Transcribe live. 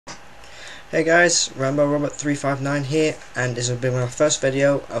Hey guys, RamboRobot359 here, and this will be my first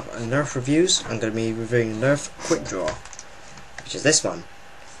video of Nerf reviews. I'm going to be reviewing Nerf Quick Draw, which is this one,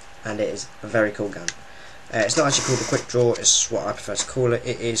 and it is a very cool gun. It's not actually called a Quick Draw, it's what I prefer to call it.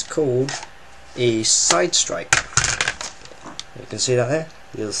 It is called a Sidestrike. You can see that there,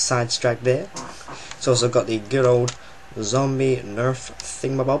 little Sidestrike there. It's also got the good old zombie Nerf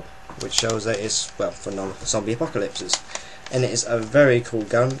thingamabob, which shows that it's, well, for non-zombie apocalypses. And it is a very cool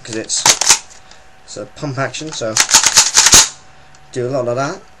gun because it's a pump action, so do a lot of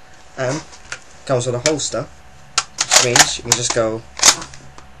that, and comes with a holster, which means you can just go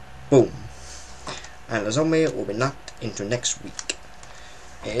boom, and the zombie will be knocked into next week.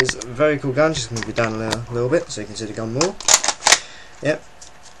 It is a very cool gun. Just move it down a little bit so you can see the gun more. Yep.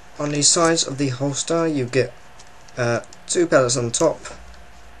 On the sides of the holster you get 2 pellets on the top,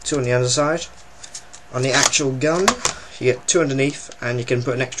 2 on the underside. On the actual gun you get 2 underneath, and you can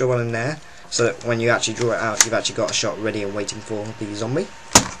put an extra one in there so that when you actually draw it out you've actually got a shot ready and waiting for the zombie.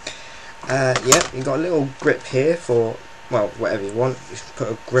 Yep, you've got a little grip here for, well, whatever you want. You can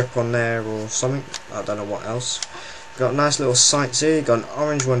put a grip on there or something, I don't know what else. You've got nice little sights here. You've got an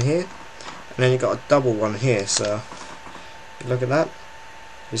orange one here, and then you've got a double one here, so look at that,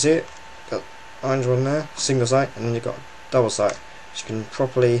 you see it? Got orange one there, single sight, and then you've got a double sight, so you can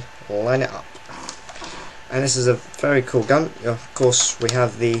properly line it up. And this is a very cool gun. Of course we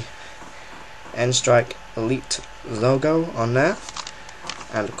have the Sidestrike Elite logo on there,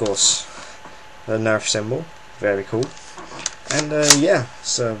 and of course the Nerf symbol, very cool. And yeah,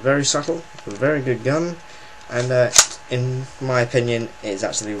 it's very subtle, a very good gun, and in my opinion it's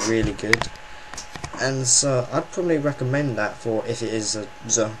actually really good. And so I'd probably recommend that for if it is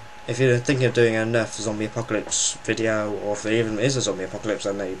if you're thinking of doing a Nerf zombie apocalypse video, or if there even is a zombie apocalypse.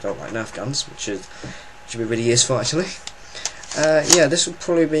 I know you don't like Nerf guns, which should be really useful actually. Yeah, this would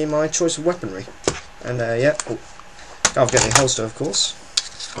probably be my choice of weaponry. And yeah, can't forget the holster, of course.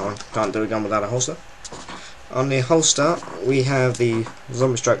 Can't do a gun without a holster. On the holster we have the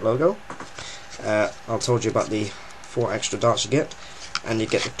Sidestrike logo. I told you about the 4 extra darts you get, and you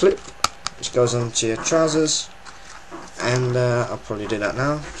get the clip which goes onto your trousers, and I'll probably do that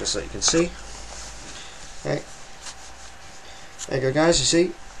now just so you can see. Okay, there you go guys, you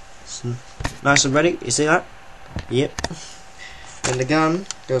see, it's nice and ready, you see that? Yep. And the gun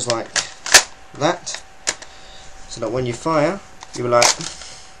goes like that, so that when you fire you'll be like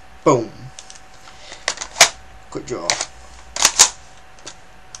boom, quick draw.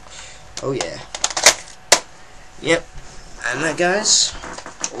 Oh yeah. Yep. And that, guys,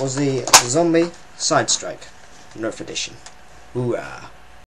 was the zombie Sidestrike Nerf edition. Hoorah.